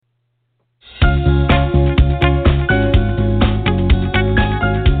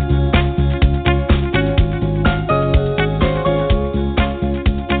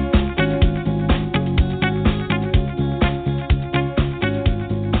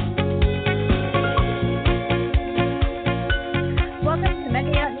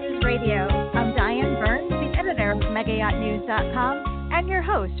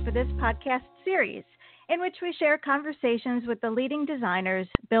host for this podcast series, in which we share conversations with the leading designers,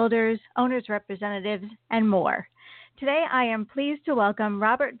 builders, owners' representatives, and more. Today, I am pleased to welcome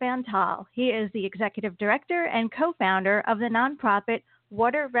Robert Van Taal. He is the Executive Director and co-founder of the nonprofit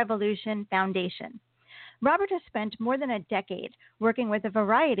Water Revolution Foundation. Robert has spent more than a decade working with a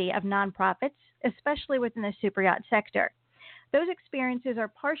variety of nonprofits, especially within the superyacht sector. Those experiences are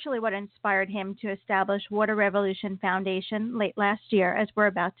partially what inspired him to establish Water Revolution Foundation late last year, as we're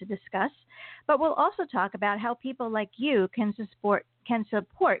about to discuss. But we'll also talk about how people like you can support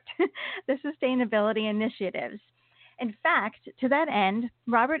the sustainability initiatives. In fact, to that end,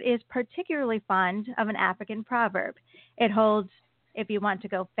 Robert is particularly fond of an African proverb. It holds, if you want to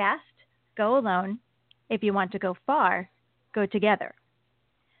go fast, go alone. If you want to go far, go together.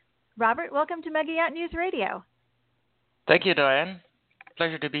 Robert, welcome to Megayacht News Radio. Thank you, Diane.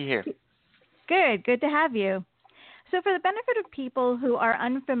 Pleasure to be here. Good to have you. So for the benefit of people who are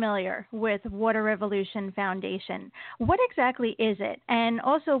unfamiliar with Water Revolution Foundation, what exactly is it? And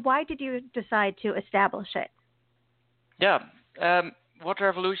also, why did you decide to establish it? Yeah, Water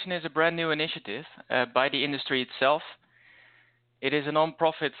Revolution is a brand new initiative by the industry itself. It is a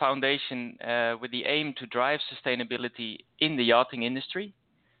non-profit foundation with the aim to drive sustainability in the yachting industry.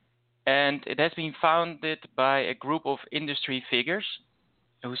 And it has been founded by a group of industry figures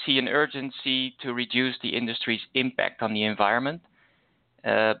who see an urgency to reduce the industry's impact on the environment,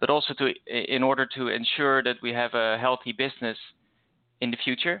 but also in order to ensure that we have a healthy business in the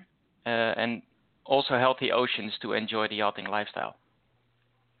future and also healthy oceans to enjoy the yachting lifestyle.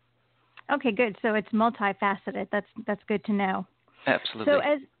 Okay, good. So it's multifaceted. That's good to know. Absolutely. So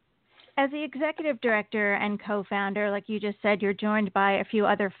as the executive director and co-founder, like you just said, you're joined by a few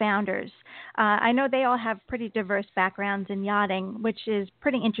other founders. I know they all have pretty diverse backgrounds in yachting, which is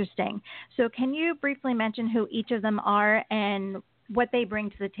pretty interesting. So can you briefly mention who each of them are and what they bring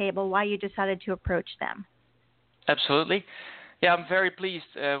to the table, why you decided to approach them? Absolutely. Yeah, I'm very pleased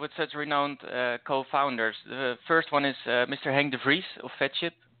with such renowned co-founders. The first one is Mr. Henk de Vries of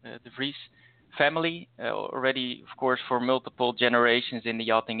Vetship, de Vries family, already, of course, for multiple generations in the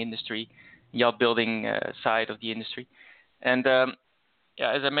yachting industry, yacht building side of the industry. And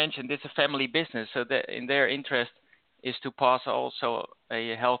as I mentioned, it's a family business, so that in their interest is to pass also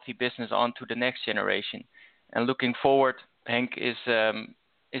a healthy business on to the next generation. And looking forward, Henk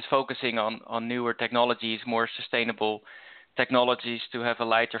is focusing on newer technologies, more sustainable technologies to have a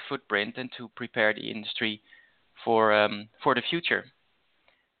lighter footprint and to prepare the industry for the future.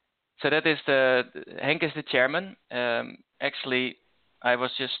 So that is Henk is the chairman. Actually, I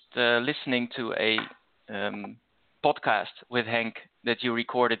was just listening to a podcast with Henk that you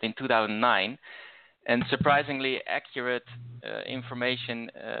recorded in 2009, and surprisingly accurate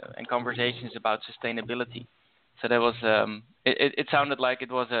information and conversations about sustainability. So that was it sounded like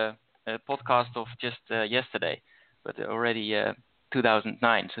it was a podcast of just yesterday, but already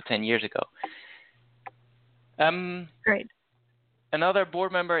 2009, so 10 years ago. Great. Another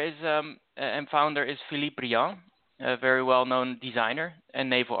board member is and founder is Philippe Briand, a very well-known designer and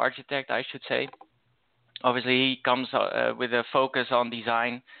naval architect, I should say. Obviously, he comes with a focus on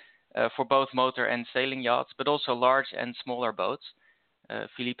design for both motor and sailing yachts, but also large and smaller boats.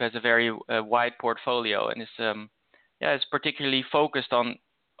 Philippe has a very wide portfolio and is particularly focused on,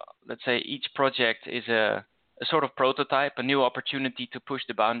 let's say, each project is a sort of prototype, a new opportunity to push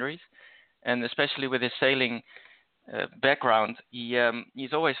the boundaries, and especially with his sailing background,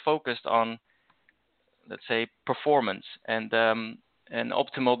 he's always focused on, let's say, performance and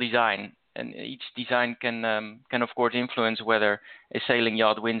optimal design. And each design can of course influence whether a sailing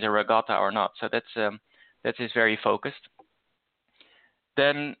yacht wins a regatta or not. So that is very focused.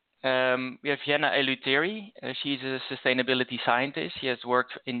 Then we have Jenna Eluteri. She's a sustainability scientist. She has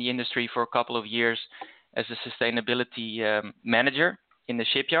worked in the industry for a couple of years as a sustainability manager in the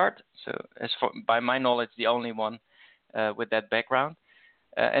shipyard. So by my knowledge, the only one with that background.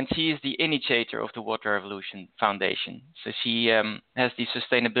 And she is the initiator of the Water Revolution Foundation. So she has the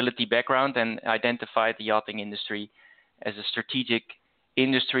sustainability background and identified the yachting industry as a strategic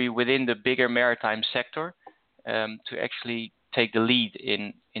industry within the bigger maritime sector to actually take the lead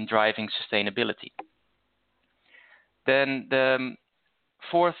in driving sustainability. Then the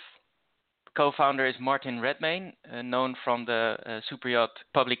fourth co-founder is Martin Redmayne, known from the Superyacht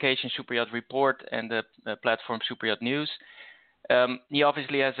publication Superyacht Report and the platform Superyacht News. He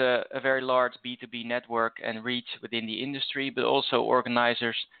obviously has a very large B2B network and reach within the industry, but also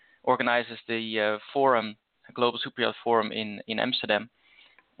organizes the forum, Global Superyacht Forum in Amsterdam,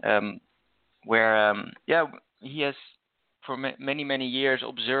 where he has for many years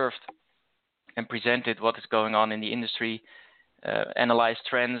observed and presented what is going on in the industry, analyzed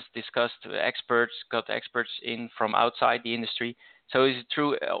trends, discussed experts, got experts in from outside the industry. So he's a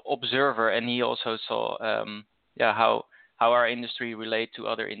true observer, and he also saw how our industry relate to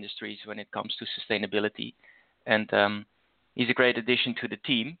other industries when it comes to sustainability. And he's a great addition to the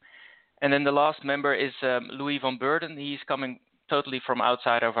team. And then the last member is Louis van Beurden. He's coming totally from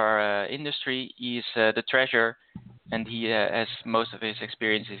outside of our industry. He's the treasurer, and he has most of his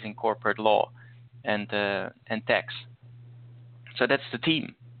experiences in corporate law and tax. So that's the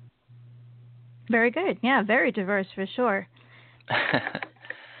team. Very good. Yeah, very diverse for sure.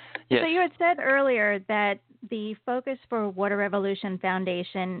 Yes. So you had said earlier that the focus for Water Revolution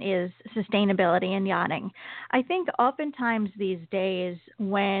Foundation is sustainability in yachting. I think oftentimes these days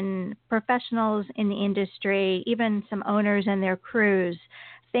when professionals in the industry, even some owners and their crews,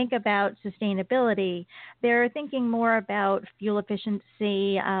 think about sustainability, they're thinking more about fuel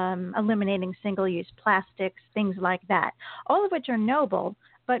efficiency, eliminating single-use plastics, things like that, all of which are noble,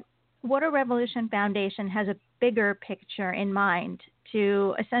 but Water Revolution Foundation has a bigger picture in mind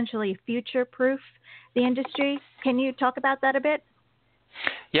to essentially future-proof the industry. Can you talk about that a bit?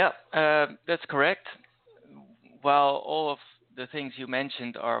 Yeah, that's correct. While all of the things you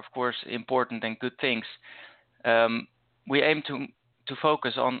mentioned are, of course, important and good things, we aim to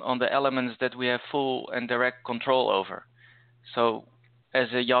focus on the elements that we have full and direct control over. So as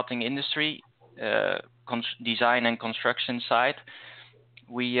a yachting industry, design and construction side,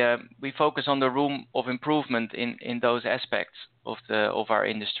 we focus on the room of improvement in those aspects of our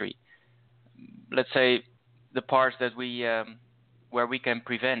industry. Let's say the parts that where we can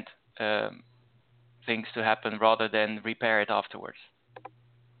prevent things to happen rather than repair it afterwards.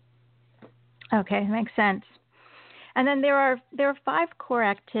 Okay, makes sense. And then there are 5 core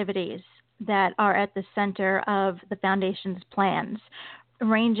activities that are at the center of the foundation's plans,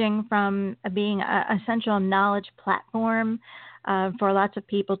 ranging from being a central knowledge platform for lots of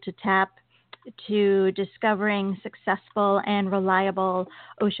people to tap, to discovering successful and reliable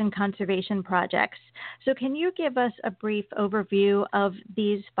ocean conservation projects. So can you give us a brief overview of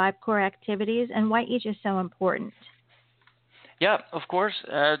these 5 core activities and why each is so important? Yeah, of course.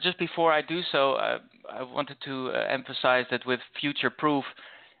 Just before I do so, I wanted to emphasize that with future-proof,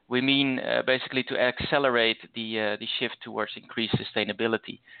 we mean basically to accelerate the shift towards increased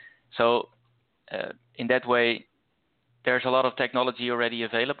sustainability. So in that way, there's a lot of technology already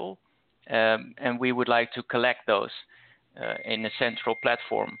available, and we would like to collect those in a central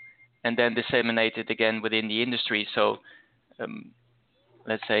platform and then disseminate it again within the industry. So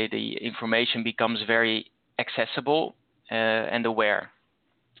let's say the information becomes very accessible and aware.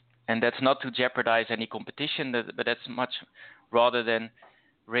 And that's not to jeopardize any competition, but that's much rather than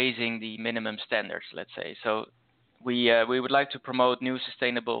raising the minimum standards, let's say. So we would like to promote new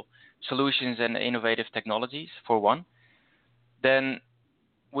sustainable solutions and innovative technologies, for one. Then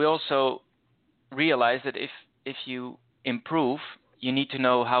we also realize that if you improve, you need to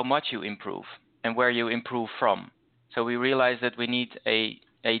know how much you improve and where you improve from. So we realize that we need a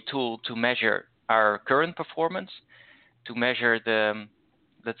tool to measure our current performance, to measure the,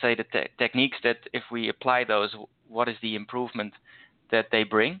 let's say, the techniques that if we apply those, what is the improvement that they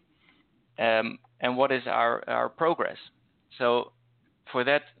bring, and what is our progress. So for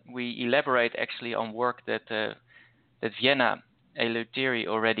that, we elaborate actually on work that Vienna Eleutheri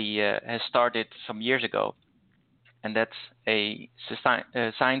already has started some years ago, and that's a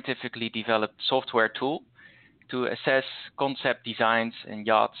scientifically developed software tool to assess concept designs and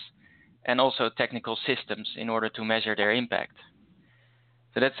yachts and also technical systems in order to measure their impact.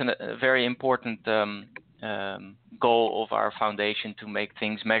 So that's a very important goal of our foundation, to make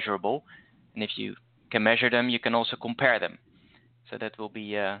things measurable. And if you can measure them, you can also compare them. So that will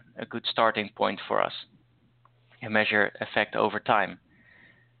be a good starting point for us, and measure effect over time.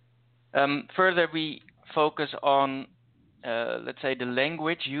 Further, we focus on, let's say, the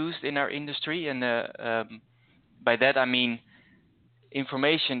language used in our industry. And by that I mean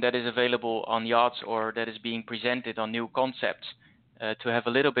information that is available on yachts or that is being presented on new concepts, to have a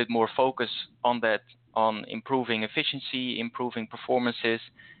little bit more focus on that, on improving efficiency, improving performances,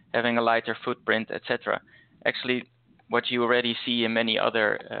 having a lighter footprint, etc. Actually, what you already see in many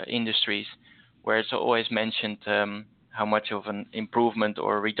other industries, where it's always mentioned how much of an improvement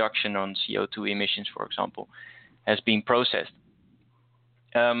or reduction on CO2 emissions, for example, has been processed.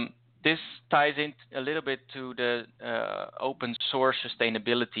 This ties in a little bit to the open source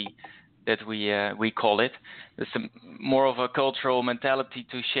sustainability that we call it. It's more of a cultural mentality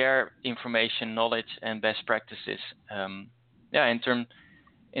to share information, knowledge, and best practices.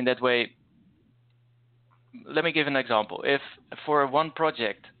 In that way, let me give an example. If for one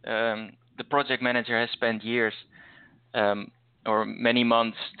project, the project manager has spent years or many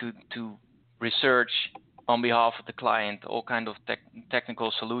months to research on behalf of the client all kind of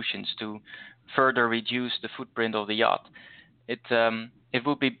technical solutions to further reduce the footprint of the yacht. It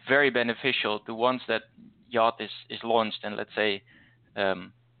would be very beneficial to once that yacht is launched and let's say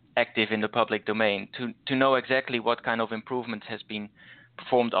active in the public domain to know exactly what kind of improvements has been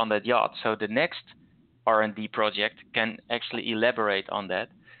performed on that yacht. So the next R&D project can actually elaborate on that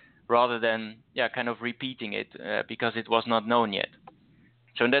rather than kind of repeating it because it was not known yet.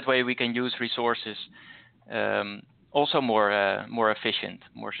 So in that way we can use resources also more efficient,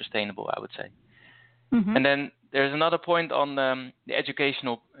 more sustainable, I would say. Mm-hmm. And then there's another point on the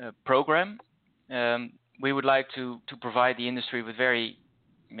educational program. We would like to provide the industry with very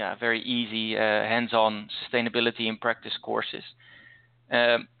easy hands-on sustainability in practice courses.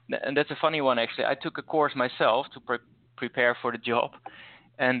 And that's a funny one, actually. I took a course myself to prepare for the job.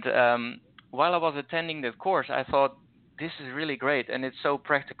 And while I was attending that course, I thought, this is really great and it's so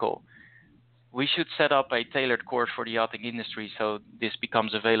practical. We should set up a tailored course for the yachting industry so this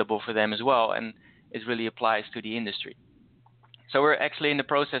becomes available for them as well and it really applies to the industry. So we're actually in the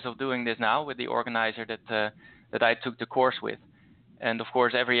process of doing this now with the organizer that I took the course with. And of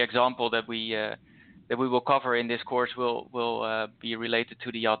course, every example that we will cover in this course will be related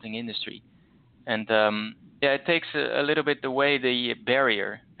to the yachting industry. And it takes a little bit away the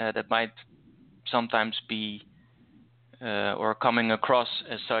barrier that might sometimes be or coming across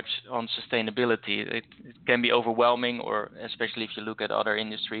as such on sustainability. It can be overwhelming, or especially if you look at other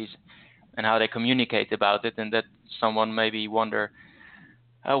industries and how they communicate about it, and that someone maybe wonder,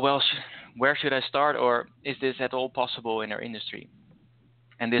 where should I start, or is this at all possible in our industry?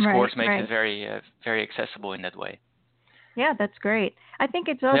 And this course makes it very, very accessible in that way. Yeah, that's great. I think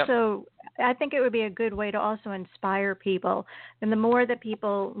it's also, I think it would be a good way to also inspire people. And the more that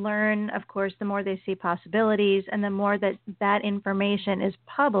people learn, of course, the more they see possibilities, and the more that information is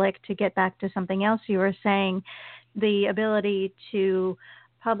public. To get back to something else you were saying, the ability to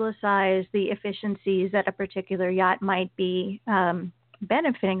publicize the efficiencies that a particular yacht might be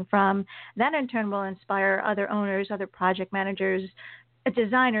benefiting from, that in turn will inspire other owners, other project managers,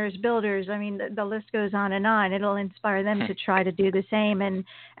 designers, builders. I mean, the list goes on and on. It'll inspire them to try to do the same and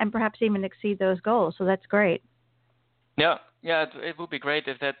perhaps even exceed those goals. So that's great. Yeah, it would be great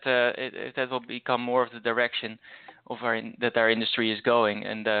if that will become more of the direction of that our industry is going.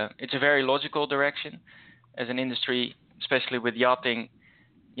 And it's a very logical direction as an industry, especially with yachting.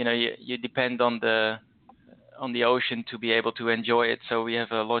 You know, you depend on the ocean to be able to enjoy it. So we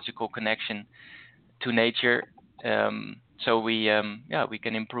have a logical connection to nature. So we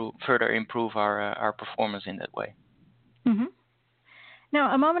can further improve our performance in that way. Mm-hmm.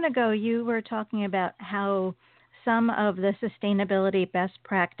 Now, a moment ago, you were talking about how some of the sustainability best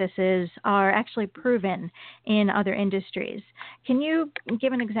practices are actually proven in other industries. Can you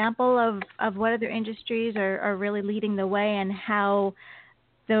give an example of what other industries are really leading the way, and how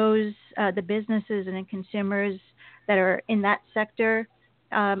those the businesses and the consumers that are in that sector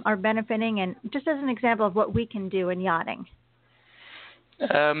are benefiting, and just as an example of what we can do in yachting?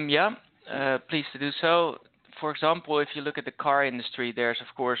 Pleased to do so. For example, if you look at the car industry, there's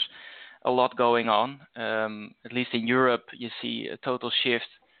of course a lot going on. At least in Europe, you see a total shift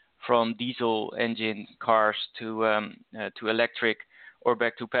from diesel engine cars to electric or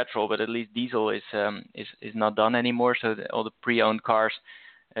back to petrol. But at least diesel is not done anymore. So all the pre-owned cars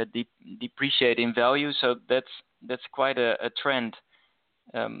depreciate in value. So that's quite a trend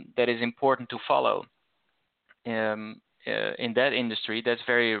that is important to follow. In that industry, that's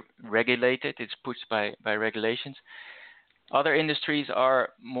very regulated. It's pushed by regulations. Other industries are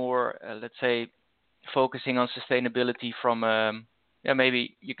more, let's say, focusing on sustainability from,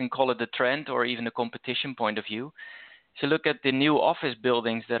 maybe you can call it the trend or even a competition point of view. If you look at the new office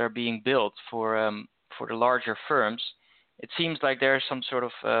buildings that are being built for the larger firms, it seems like there's some sort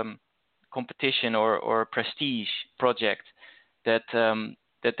of competition or prestige project that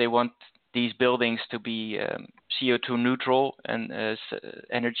they want these buildings to be CO2 neutral and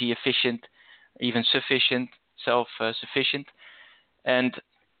energy efficient, even sufficient, self-sufficient, and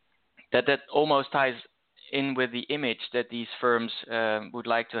that almost ties in with the image that these firms would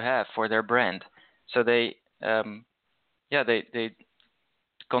like to have for their brand. So they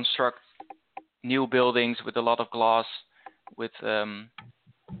construct new buildings with a lot of glass, with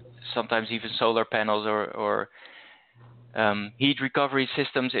sometimes even solar panels or heat recovery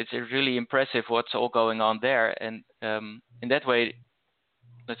systems. It's really impressive what's all going on there, and in that way,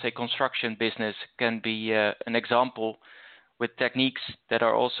 let's say construction business can be an example with techniques that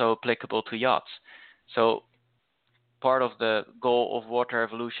are also applicable to yachts. So part of the goal of water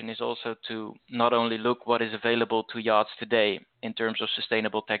evolution is also to not only look what is available to yachts today in terms of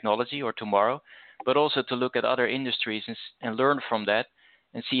sustainable technology or tomorrow, but also to look at other industries and learn from that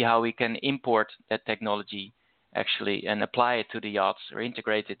and see how we can import that technology actually and apply it to the yachts or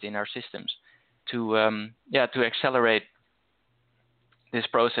integrate it in our systems to accelerate this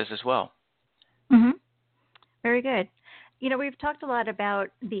process as well. Mm-hmm. Very good. We've talked a lot about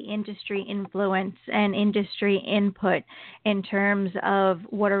the industry influence and industry input in terms of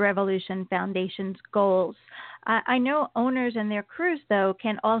Water Revolution Foundation's goals. I know owners and their crews, though,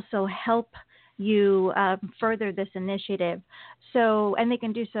 can also help you further this initiative. And they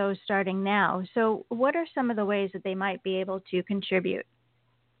can do so starting now. So what are some of the ways that they might be able to contribute?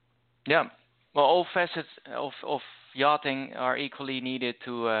 Yeah, well, all facets of yachting are equally needed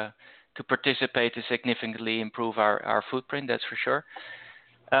to participate to significantly improve our footprint, that's for sure.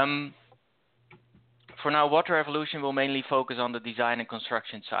 For now, Water Evolution will mainly focus on the design and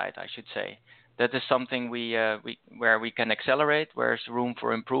construction side, I should say. That is something where we can accelerate, where there's room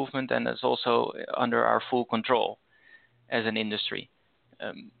for improvement, and it's also under our full control as an industry.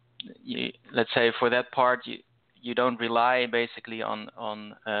 Let's say for that part, you don't rely basically on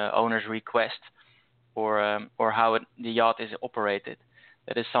owner's request or how the yacht is operated.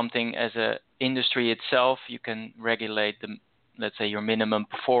 That is something as an industry itself, you can regulate let's say your minimum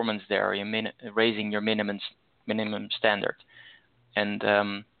performance there, raising your minimum standard, and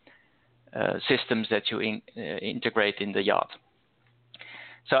systems that you integrate in the yacht.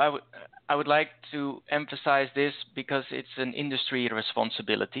 So I would like to emphasize this because it's an industry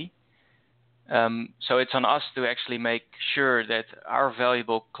responsibility. So it's on us to actually make sure that our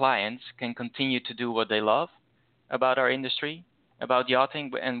valuable clients can continue to do what they love about our industry, about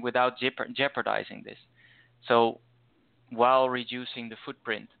yachting, and without jeopardizing this. So while reducing the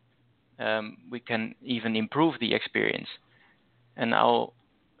footprint, we can even improve the experience. And I'll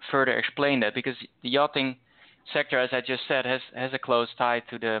further explain that because the yachting sector, as I just said, has a close tie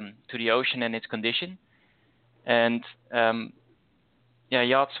to the ocean and its condition. And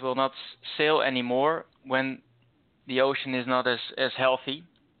yachts will not sail anymore when the ocean is not as healthy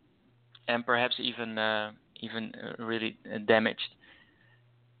and perhaps even really damaged.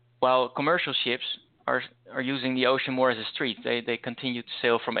 While commercial ships are using the ocean more as a street. They continue to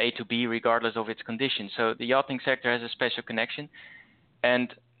sail from A to B regardless of its condition. So the yachting sector has a special connection,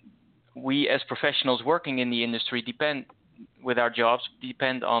 and we as professionals working in the industry depend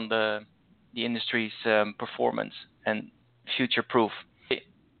on the industry's performance and future-proof.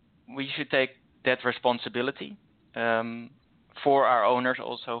 We should take that responsibility for our owners,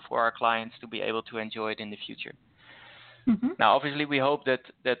 also for our clients, to be able to enjoy it in the future. Mm-hmm. Now, obviously, we hope that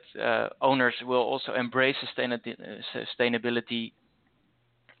owners will also embrace sustainability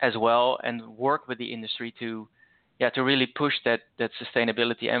as well and work with the industry to really push that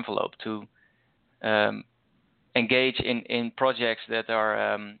sustainability envelope, to engage in projects that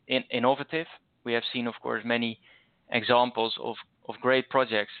are innovative. We have seen, of course, many examples of great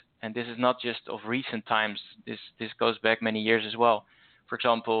projects, and this is not just of recent times. This goes back many years as well. For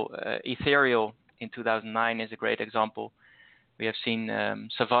example, Ethereal in 2009 is a great example. We have seen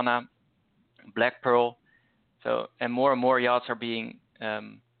Savannah, Black Pearl, and more yachts are being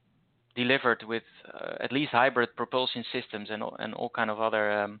delivered with at least hybrid propulsion systems and all kind of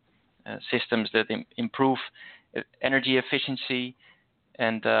other systems that improve energy efficiency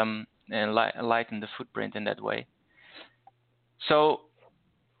and lighten the footprint in that way. So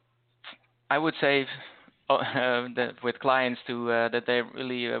I would say that with clients that they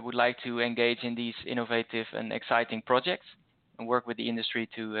really would like to engage in these innovative and exciting projects and work with the industry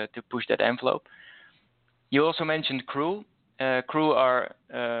to push that envelope. You also mentioned crew. Crew are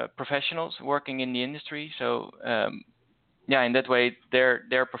professionals working in the industry, so in that way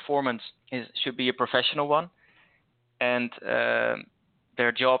their performance should be a professional one, and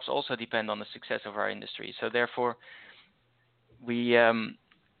their jobs also depend on the success of our industry. So therefore,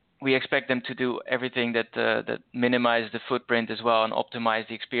 we expect them to do everything that minimize the footprint as well and optimize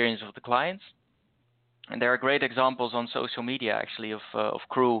the experience of the clients. And there are great examples on social media actually of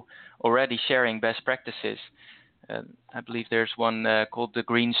crew already sharing best practices. I believe there's one called the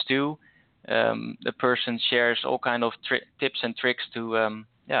Green Stew. The person shares all kind of tips and tricks to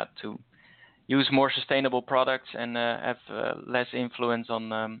use more sustainable products and have less influence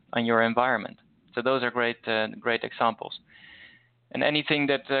on your environment. So those are great examples. And anything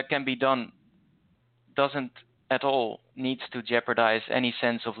that can be done doesn't at all needs to jeopardize any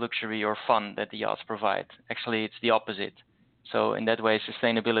sense of luxury or fun that the yachts provide. Actually, it's the opposite. So in that way,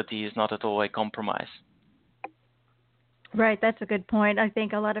 sustainability is not at all a compromise. Right, that's a good point. I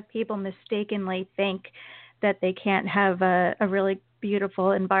think a lot of people mistakenly think that they can't have a really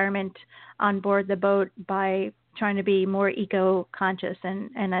beautiful environment on board the boat by trying to be more eco-conscious.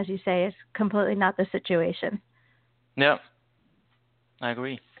 And as you say, it's completely not the situation. Yeah, I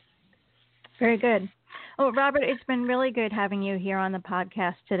agree. Very good. Well, Robert, it's been really good having you here on the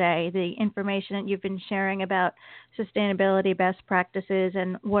podcast today. The information that you've been sharing about sustainability best practices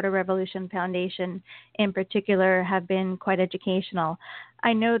and Water Revolution Foundation in particular have been quite educational.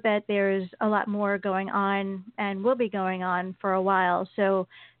 I know that there's a lot more going on and will be going on for a while, so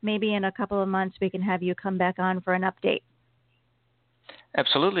maybe in a couple of months we can have you come back on for an update.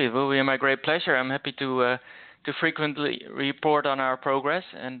 Absolutely. It will be my great pleasure. I'm happy to frequently report on our progress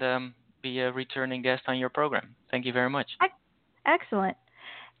and be a returning guest on your program. Thank you very much. Excellent.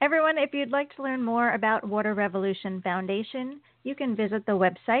 Everyone, if you'd like to learn more about Water Revolution Foundation, you can visit the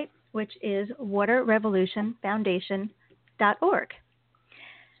website, which is waterrevolutionfoundation.org.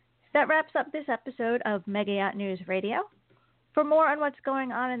 That wraps up this episode of Megayacht News Radio. For more on what's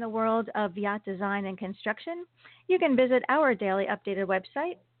going on in the world of yacht design and construction, you can visit our daily updated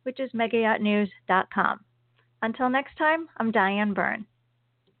website, which is megayachtnews.com. Until next time, I'm Diane Byrne.